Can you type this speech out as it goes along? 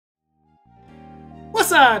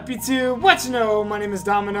What's up, YouTube? What you know? My name is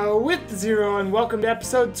Domino with the Zero, and welcome to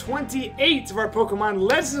episode 28 of our Pokemon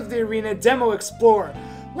Legends of the Arena Demo Explorer.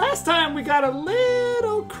 Last time we got a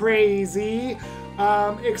little crazy,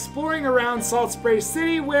 exploring around Salt Spray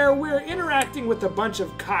City, where we're interacting with a bunch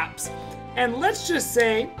of cops. And let's just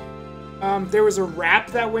say, there was a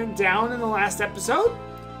rap that went down in the last episode,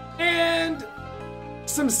 and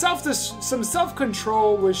some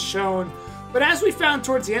self-control was shown. But as we found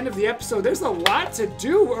towards the end of the episode, there's a lot to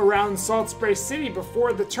do around Salt Spray City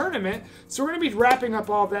before the tournament, so we're going to be wrapping up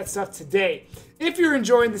all of that stuff today. If you're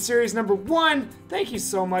enjoying the series number 1, thank you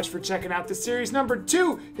so much for checking out the series number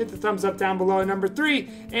 2. Hit the thumbs up down below. And number 3,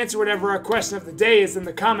 answer whatever our question of the day is in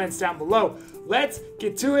the comments down below. Let's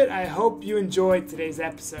get to it. I hope you enjoyed today's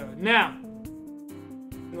episode. Now,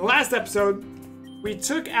 in the last episode, we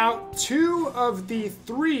took out two of the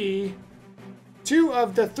three,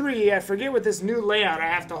 I forget with this new layout, I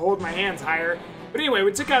have to hold my hands higher. But anyway,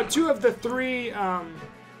 we took out 2 of the 3,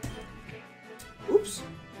 oops.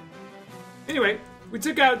 Anyway, we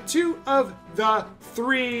took out 2 of the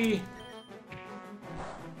 3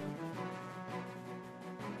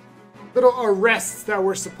 little arrests that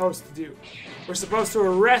we're supposed to do. We're supposed to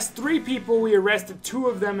arrest 3 people. We arrested 2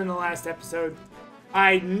 of them in the last episode.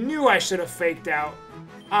 I knew I should have faked out.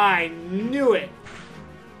 I knew it.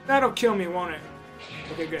 That'll kill me, won't it?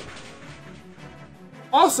 Okay, good.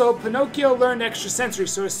 Also, Pinocchio learned extrasensory,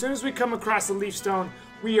 so as soon as we come across a leaf stone,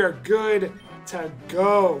 we are good to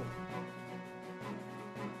go.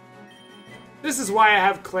 This is why I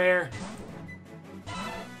have Claire.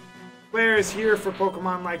 Claire is here for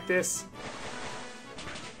Pokemon like this.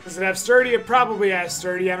 Does it have Sturdy? It probably has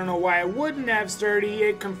Sturdy. I don't know why it wouldn't have Sturdy.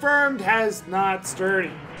 It confirmed has not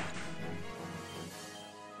Sturdy.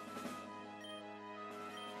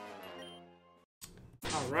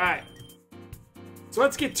 Alright, so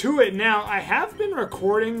let's get to it now. I have been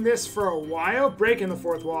recording this for a while, breaking the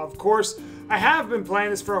fourth wall, of course. I have been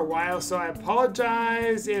playing this for a while, so I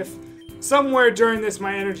apologize if somewhere during this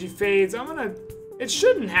my energy fades. It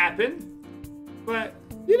shouldn't happen, but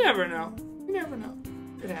you never know. You never know.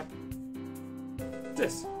 It happened. What's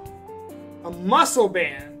this? A muscle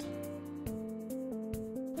band.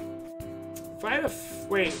 If I had a,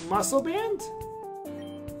 wait, muscle band?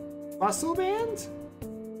 Muscle band?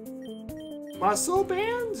 Muscle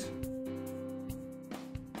band?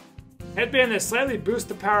 Headband that slightly boosts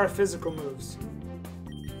the power of physical moves.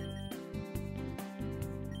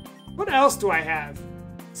 What else do I have?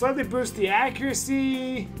 Slightly boost the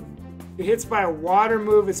accuracy. It hits by a water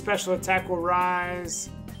move, its special attack will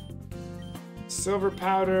rise. Silver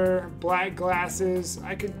powder, black glasses.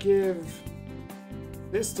 I could give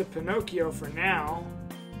this to Pinocchio for now.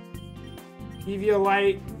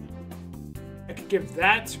 Eviolite. I could give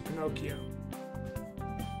that to Pinocchio.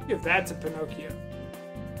 Give that to Pinocchio.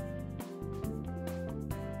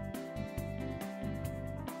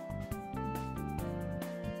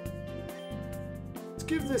 Let's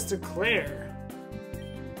give this to Claire.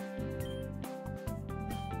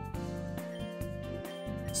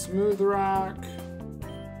 Smooth Rock.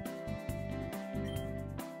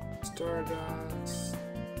 Stardust.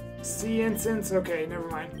 Sea Incense. Okay, never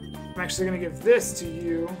mind. I'm actually gonna give this to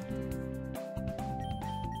you.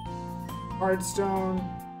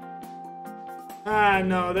 Hardstone. Ah,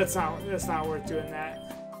 no, that's not worth doing that.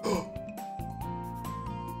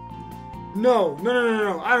 No.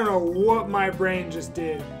 I don't know what my brain just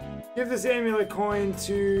did. Give this amulet coin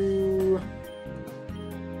to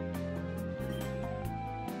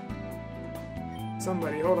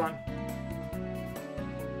somebody. Hold on.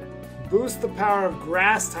 Boost the power of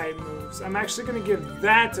grass type moves. I'm actually gonna give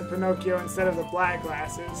that to Pinocchio instead of the black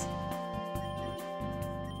glasses.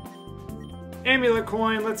 Amulet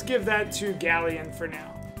coin, let's give that to Galleon for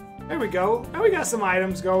now. There we go. Now we got some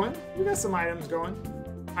items going.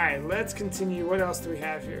 Alright, let's continue. What else do we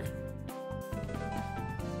have here?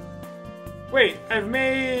 Wait,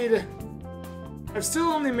 I've still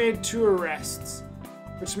only made 2 arrests.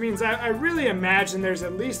 Which means I really imagine there's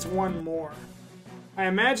at least 1 more.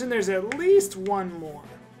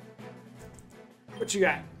 What you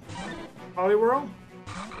got? Poliwhirl?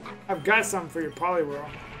 I've got something for your Poliwhirl.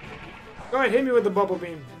 Go ahead, hit me with the bubble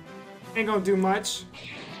beam. Ain't gonna do much.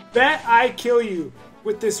 Bet I kill you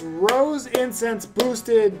with this rose incense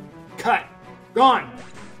boosted cut. Gone.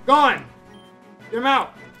 Gone. Get him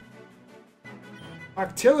out.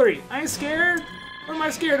 Octillery. I ain't scared. What am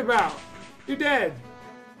I scared about? You're dead.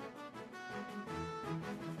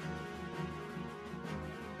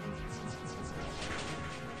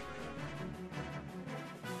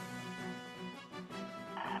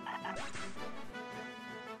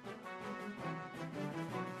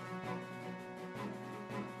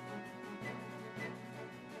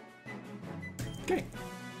 Okay.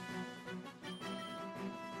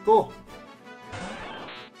 Cool.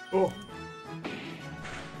 Cool.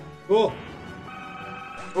 Cool.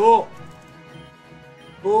 Cool.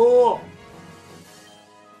 Cool.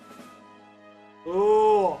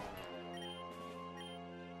 Cool.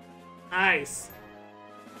 Nice.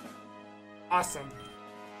 Awesome.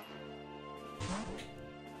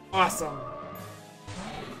 Awesome.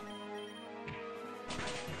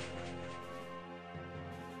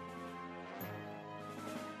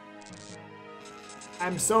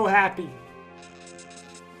 I'm so happy.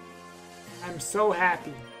 I'm so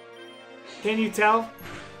happy. Can you tell?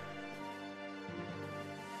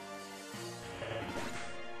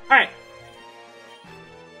 Alright.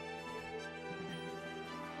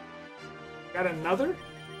 Got another?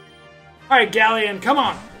 Alright, Galleon, come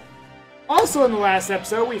on! Also in the last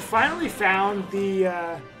episode, we finally found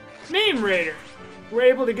the name raider. We're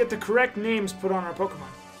able to get the correct names put on our Pokemon.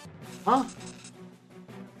 Huh?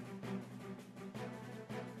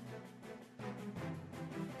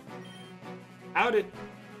 How'd it?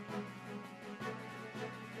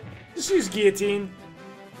 Just use Guillotine.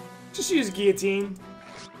 Just use Guillotine.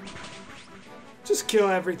 Just kill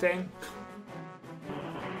everything.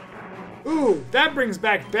 Ooh, that brings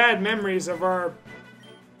back bad memories of our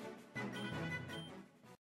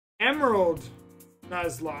Emerald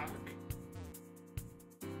Nuzlocke.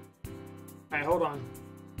 Alright, hold on.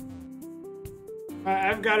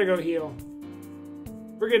 I've got to go heal.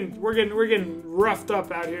 We're getting roughed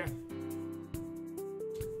up out here.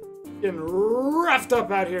 Getting roughed up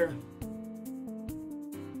out here.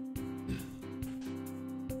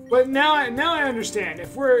 But now I understand.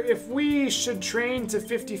 If we should train to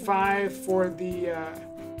 55 for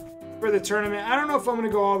the tournament, I don't know if I'm gonna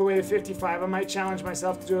go all the way to 55. I might challenge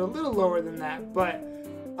myself to do it a little lower than that. But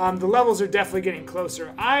the levels are definitely getting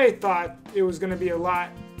closer. I thought it was gonna be a lot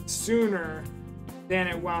sooner than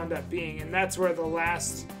it wound up being, and that's where the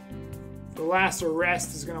last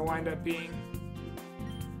arrest is gonna wind up being.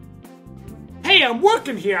 Hey, I'm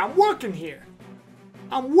working here. I'm working here.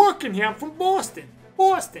 I'm working here. I'm from Boston.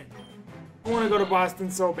 Boston. I want to go to Boston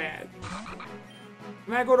so bad.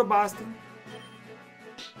 Can I go to Boston?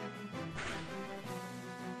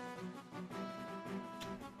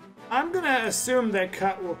 I'm gonna assume that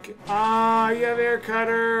Cut will. Ah, you have Air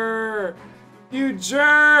Cutter. You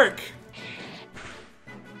jerk.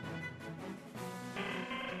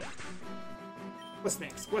 What's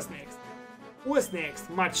next? What's next? What's next?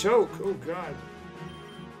 Machoke. Oh god.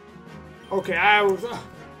 Okay,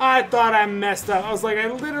 I thought I messed up. I was like, I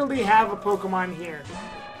literally have a Pokemon here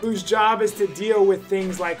whose job is to deal with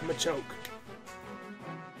things like Machoke.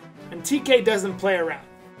 And TK doesn't play around.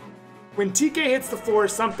 When TK hits the floor,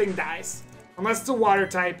 something dies. Unless it's a water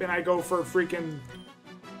type and I go for freaking...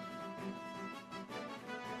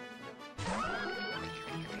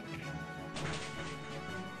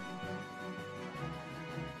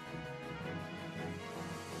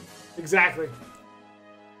 Exactly.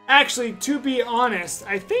 Actually, to be honest,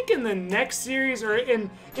 I think in the next series, or in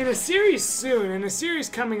a series soon, in a series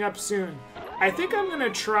coming up soon, I think I'm going to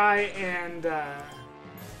try and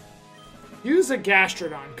use a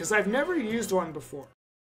Gastrodon, because I've never used one before.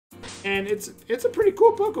 And it's a pretty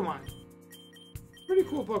cool Pokemon. Pretty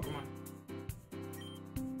cool Pokemon.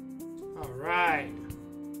 Alright.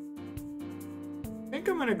 I think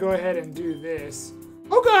I'm going to go ahead and do this.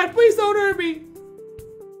 Oh god, please don't hurt me!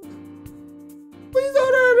 Please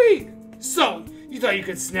don't hurt me! So, you thought you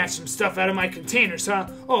could snatch some stuff out of my containers, huh?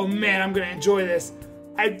 Oh man, I'm gonna enjoy this.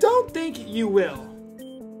 I don't think you will.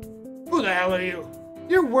 Who the hell are you?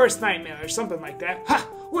 Your worst nightmare or something like that. Ha!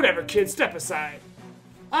 Whatever, kid, step aside.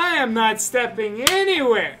 I am not stepping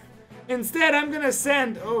anywhere. Instead, I'm gonna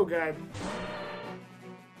send... Oh god.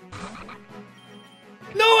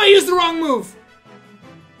 No, I used the wrong move!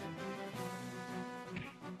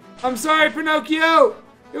 I'm sorry, Pinocchio!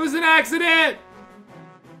 It was an accident!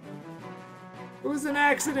 It was an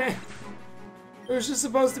accident. It was just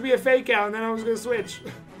supposed to be a fake out and then I was gonna switch.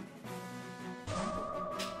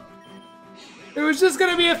 It was just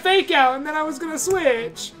gonna be a fake out and then I was gonna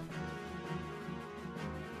switch.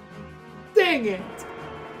 Dang it.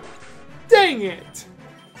 Dang it.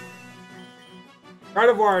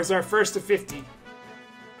 Gardevoir is our first to 50.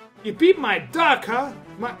 You beat my duck, huh?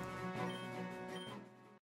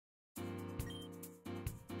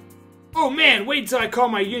 Oh man, wait till I call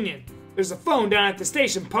my union. There's a phone down at the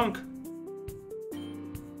station, punk.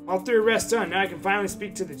 All 3 arrests done. Now I can finally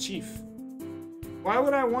speak to the chief. Why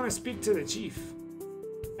would I want to speak to the chief?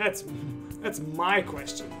 That's my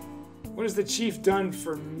question. What has the chief done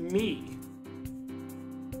for me?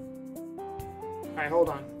 Alright, hold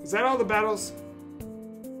on. Is that all the battles?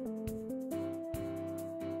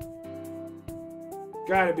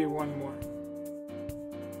 Gotta be one more.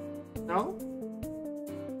 No?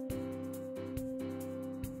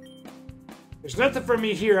 There's nothing for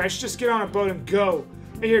me here. I should just get on a boat and go.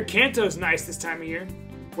 I hear Kanto's nice this time of year.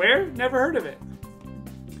 Where? Never heard of it.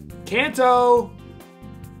 Kanto!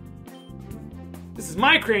 This is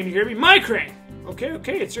my crane, you hear me? My crane! Okay,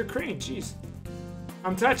 okay, it's your crane, jeez.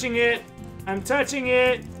 I'm touching it. I'm touching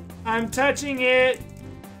it. I'm touching it.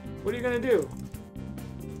 What are you gonna do?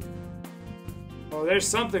 Oh, there's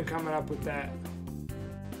something coming up with that.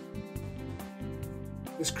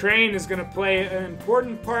 This crane is gonna play an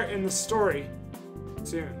important part in the story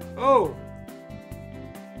soon. Oh!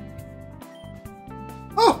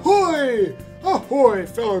 Ahoy! Ahoy,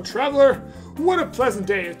 fellow traveler! What a pleasant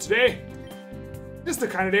day today! This is the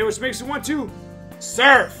kind of day which makes you want to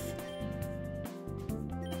surf!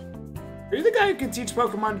 Are you the guy who can teach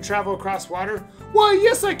Pokemon to travel across water? Why,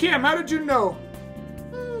 yes I can! How did you know?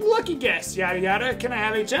 Lucky guess, yada yada. Can I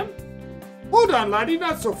have HM? Hold on, laddie,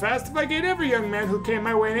 not so fast. If I get every young man who came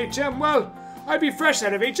my way in HM, well, I'd be fresh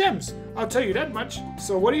out of HMs. I'll tell you that much.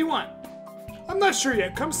 So what do you want? I'm not sure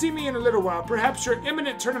yet. Come see me in a little while. Perhaps your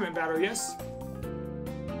imminent tournament battle, yes?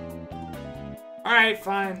 Alright,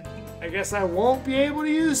 fine. I guess I won't be able to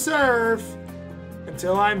use Surf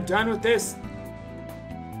until I'm done with this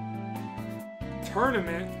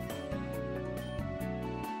tournament.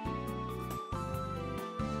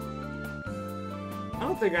 I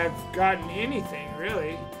don't think I've gotten anything,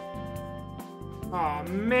 really. Aw,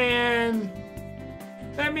 man.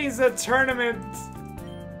 That means the tournament...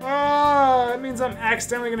 Oh, that means I'm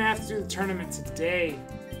accidentally gonna have to do the tournament today.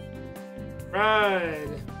 Right.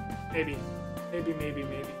 Maybe.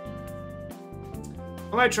 Maybe.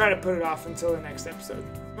 I might try to put it off until the next episode.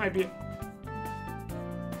 Might be...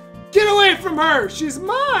 Get away from her! She's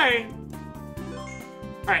mine!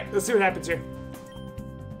 Alright, let's see what happens here.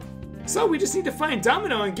 So we just need to find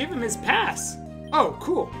Domino and give him his pass. Oh,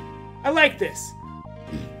 cool. I like this.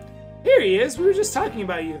 Here he is. We were just talking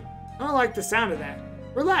about you. I don't like the sound of that.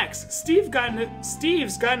 Relax. Steve's gotten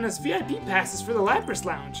us VIP passes for the Lapras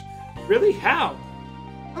Lounge. Really? How?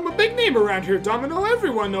 I'm a big name around here, Domino.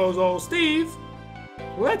 Everyone knows old Steve.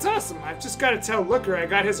 Well, that's awesome. I've just got to tell Looker I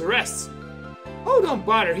got his arrests. Oh, don't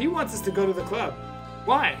bother. He wants us to go to the club.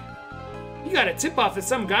 Why? He got a tip-off that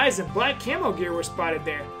some guys in black camo gear were spotted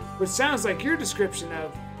there, which sounds like your description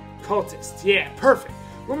of cultists. Yeah, perfect.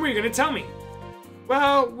 When were you going to tell me?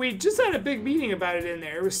 Well, we just had a big meeting about it in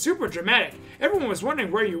there. It was super dramatic. Everyone was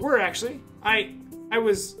wondering where you were, actually. I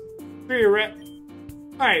was...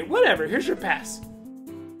 Alright, whatever. Here's your pass.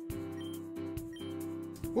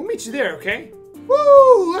 We'll meet you there, okay?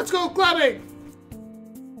 Woo! Let's go clubbing!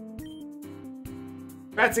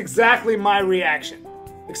 That's exactly my reaction.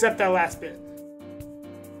 Except that last bit.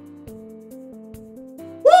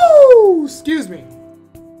 Woo! Excuse me.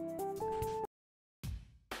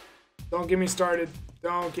 Don't get me started.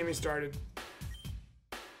 Don't get me started.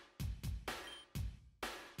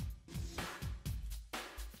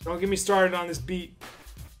 Don't get me started on this beat.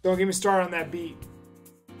 Don't get me started on that beat.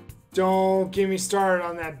 Don't get me started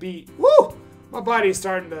on that beat. Woo! My body is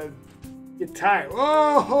starting to get tired.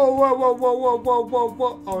 Whoa,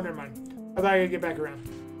 whoa. Oh, never mind. I thought I could get back around.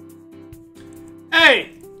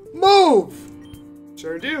 Hey! Move!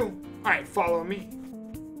 Sure do. Alright, follow me.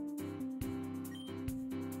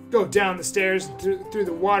 Go down the stairs and through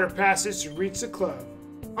the water passage to reach the club.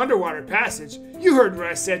 Underwater passage? You heard what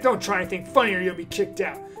I said. Don't try anything funny or you'll be kicked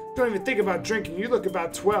out. Don't even think about drinking. You look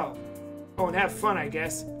about 12. Oh, and have fun, I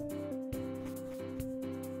guess.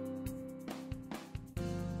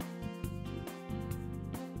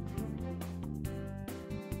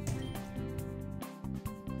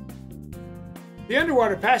 The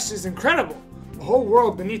underwater passage is incredible. A whole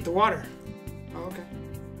world beneath the water. Oh, okay.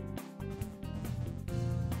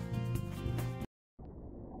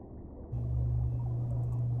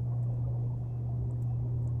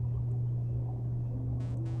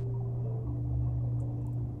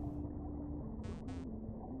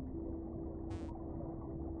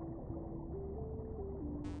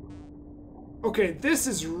 Okay, this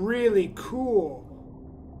is really cool.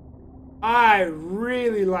 I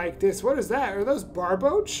really like this. What is that? Are those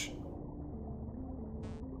Barboach?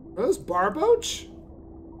 Are those Barboach?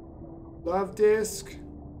 Love disc.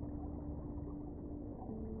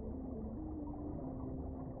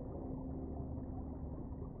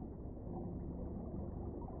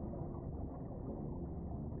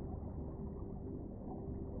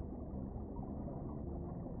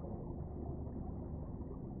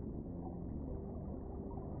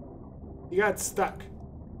 You got stuck.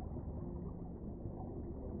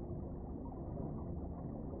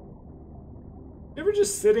 You ever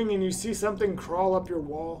just sitting and you see something crawl up your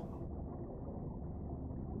wall?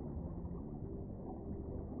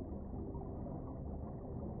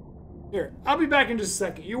 Here, I'll be back in just a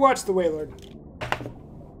second. You watch the Wailord.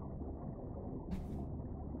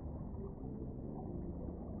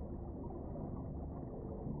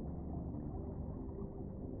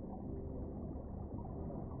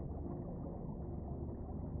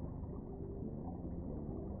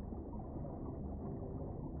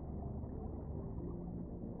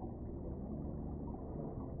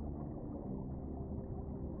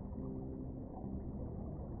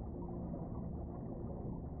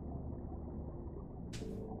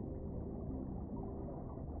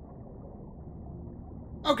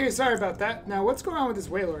 Okay, sorry about that. Now, what's going on with this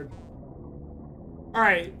Wailord?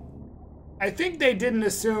 Alright. I think they didn't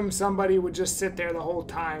assume somebody would just sit there the whole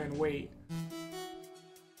time and wait.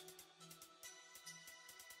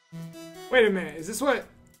 Wait a minute. Is this what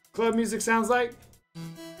club music sounds like?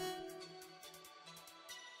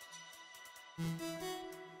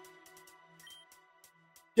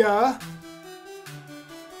 Yeah.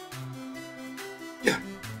 Yeah.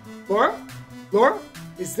 Laura? Laura?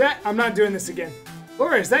 Is that... I'm not doing this again.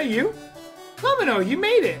 Laura, is that you? Domino, you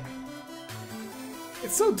made it!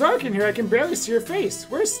 It's so dark in here I can barely see your face.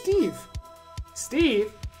 Where's Steve?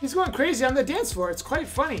 Steve? He's going crazy on the dance floor. It's quite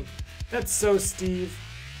funny. That's so Steve.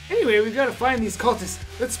 Anyway, we've got to find these cultists.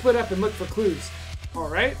 Let's split up and look for clues.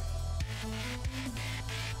 Alright.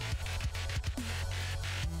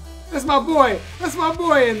 That's my boy! That's my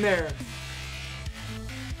boy in there!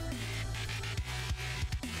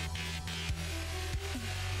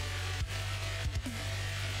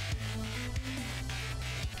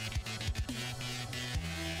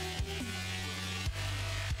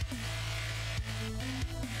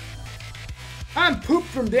 I'm pooped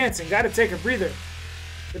from dancing. Gotta take a breather.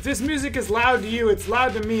 If this music is loud to you, it's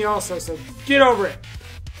loud to me also, so get over it.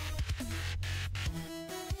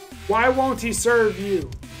 Why won't he serve you?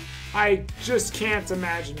 I just can't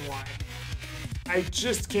imagine why. I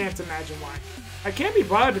just can't imagine why. I can't be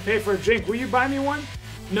bothered to pay for a drink. Will you buy me one?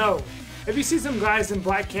 No. Have you seen some guys in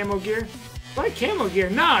black camo gear? Black camo gear?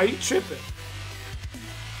 Nah, you tripping.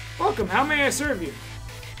 Welcome. How may I serve you?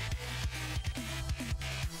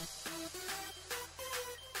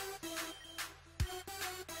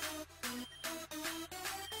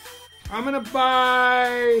 I'm gonna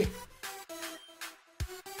buy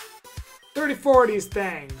 34 of these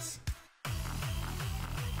things.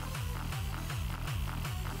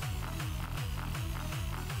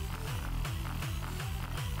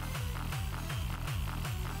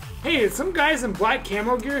 Hey, did some guys in black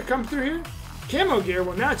camo gear come through here? Camo gear?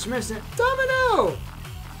 Well, now that you mention it. Domino!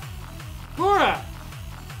 Laura!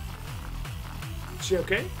 Is she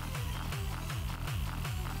okay?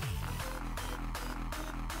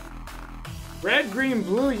 Red, green,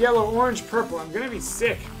 blue, yellow, orange, purple. I'm gonna be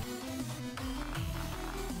sick.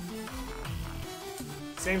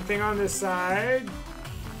 Same thing on this side.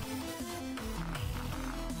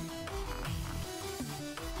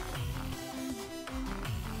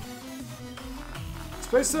 This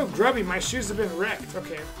place is so grubby, my shoes have been wrecked.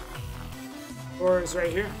 Okay. Laura's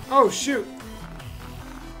right here. Oh, shoot.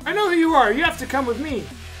 I know who you are. You have to come with me.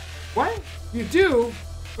 What? You do?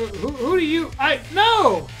 Who do you...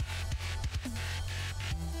 No!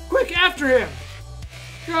 Quick, after him!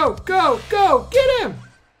 Go, go, go! Get him!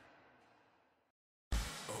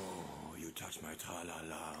 Oh, you touch my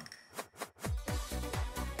tra-la-la.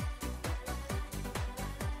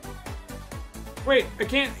 Wait, I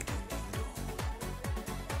can't...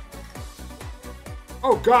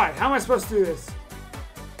 Oh god, how am I supposed to do this?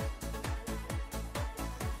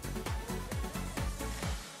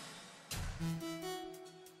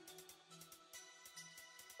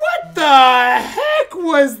 What the heck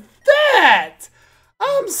was that?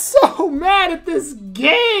 I'm so mad at this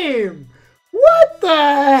game. What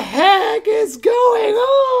the heck is going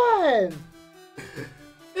on?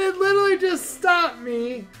 It literally just stopped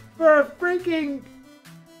me for a freaking...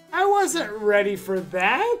 I wasn't ready for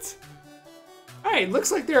that. Alright,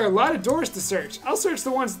 looks like there are a lot of doors to search. I'll search the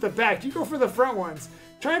ones at the back. You go for the front ones.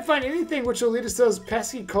 Try and find anything which will lead us to those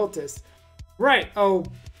pesky cultists. Right, oh,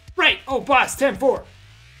 boss, 10-4.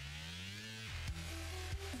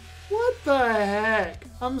 What the heck?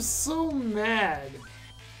 I'm so mad.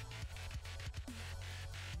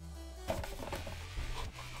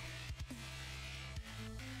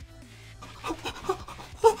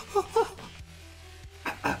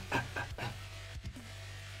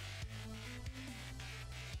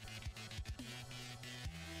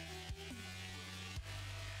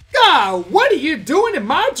 God, what are you doing in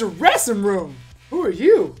my dressing room? Who are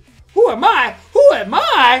you? Who am I? Who Who am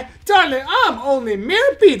I? Darling, I'm only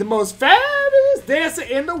Mirror B, the most fabulous dancer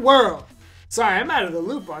in the world. Sorry, I'm out of the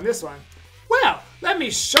loop on this one. Well, let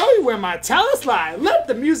me show you where my talents lie. Let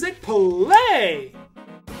the music play.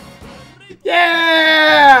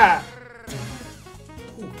 Yeah!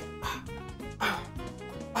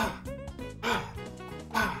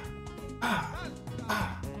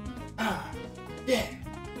 Yeah,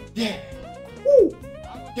 yeah. Woo!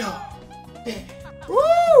 Yeah, yeah.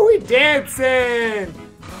 Woo! We dancing!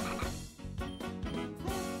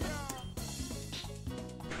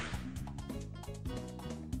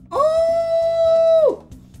 Oh!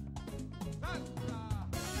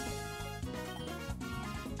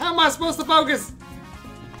 How am I supposed to focus?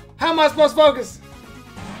 How am I supposed to focus?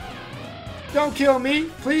 Don't kill me,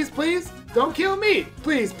 please, please. Don't kill me,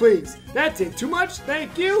 please, please. That did too much,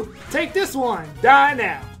 thank you. Take this one, die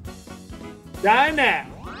now. Die now.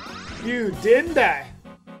 You didn't die.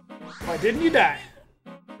 Why didn't you die?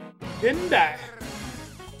 Didn't die.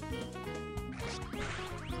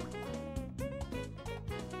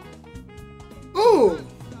 Ooh!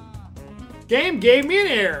 Game gave me an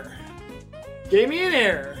error. Gave me an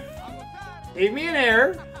error. Gave me an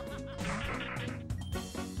error.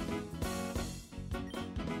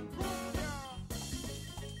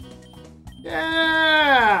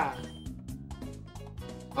 Yeah!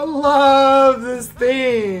 I love this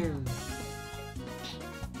theme.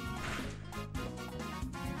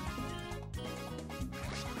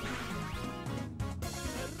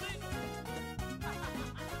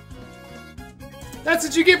 That's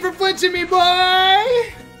what you get for flinching me,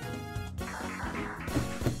 boy!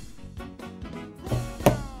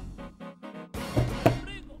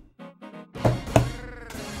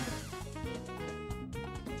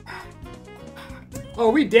 Oh,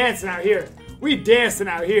 we dancing out here. We dancing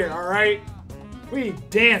out here, alright? We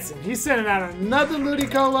dancing. He's sending out another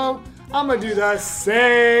Ludicolo. I'm gonna do the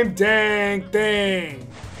same dang thing.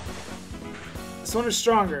 This one is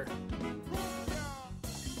stronger.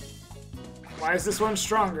 Why is this one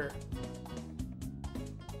stronger?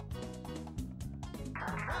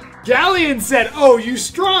 Galleon said, "Oh, you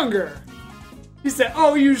stronger." He said,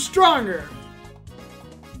 "Oh, you stronger."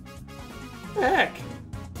 What the heck?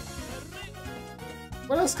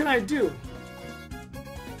 What else can I do?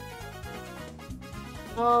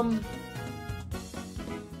 I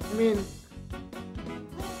mean,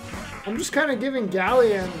 I'm just kind of giving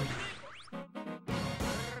Galleon.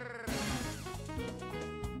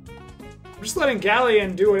 I'm just letting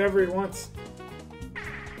Galleon do whatever he wants.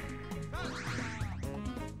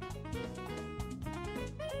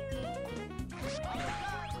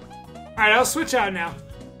 Alright, I'll switch out now.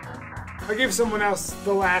 I'll give someone else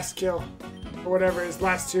the last kill. Or whatever it is,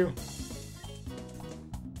 last two.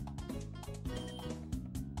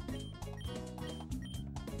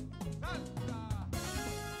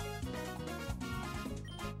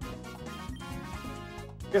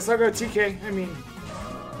 Guess I'll go TK. I mean,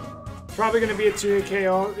 it's probably going to be a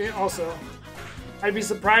 2K also. I'd be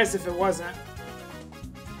surprised if it wasn't.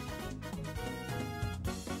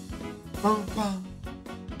 Bum, bum.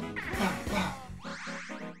 Bum, bum.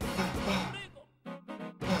 Bum, bum.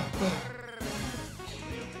 Bum, bum.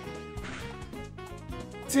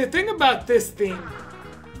 See, the thing about this theme,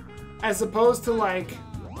 as opposed to like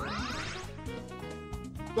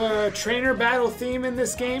the trainer battle theme in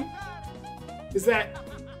this game, is that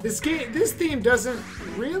this theme doesn't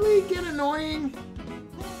really get annoying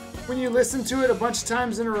when you listen to it a bunch of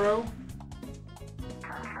times in a row.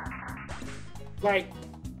 Like,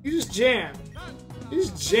 you just jam. You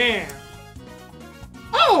just jam.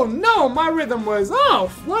 Oh no, my rhythm was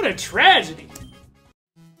off. What a tragedy.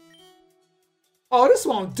 Oh, this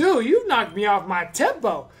won't do. You've knocked me off my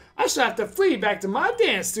tempo. I shall have to flee back to my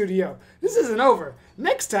dance studio. This isn't over.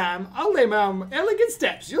 Next time, I'll lay my elegant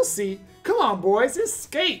steps. You'll see. Come on, boys.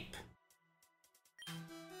 Escape.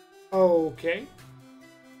 Okay.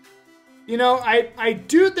 You know, I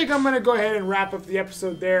do think I'm going to go ahead and wrap up the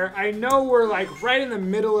episode there. I know we're like right in the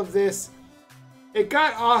middle of this. It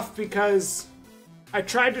got off because I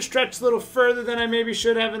tried to stretch a little further than I maybe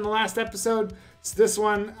should have in the last episode. So this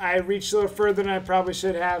one, I reached a little further than I probably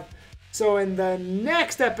should have. So in the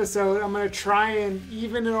next episode, I'm going to try and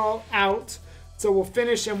even it all out. So we'll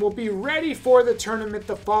finish and we'll be ready for the tournament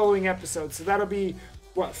the following episode. So that'll be,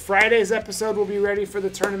 what, Friday's episode will be ready for the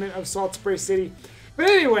tournament of Salt Spray City. But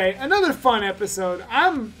anyway, another fun episode.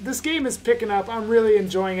 This game is picking up. I'm really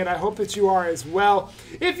enjoying it. I hope that you are as well.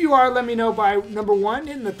 If you are, let me know by, number one,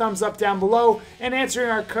 hitting the thumbs up down below and answering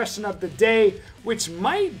our question of the day, which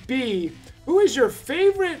might be, who is your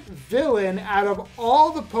favorite villain out of all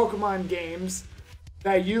the Pokemon games?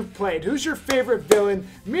 that you've played. Who's your favorite villain?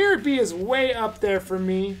 Mirror B is way up there for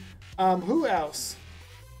me. Who else?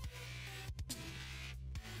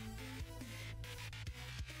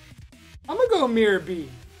 I'm gonna go Mirror B.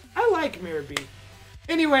 I like Mirror B.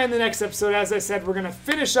 Anyway, in the next episode, as I said, we're gonna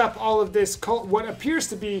finish up all of this cult, what appears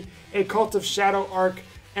to be a Cult of Shadow arc,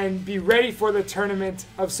 and be ready for the tournament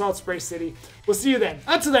of Salt Spray City. We'll see you then.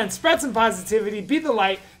 Until then, spread some positivity, be the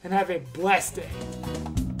light, and have a blessed day.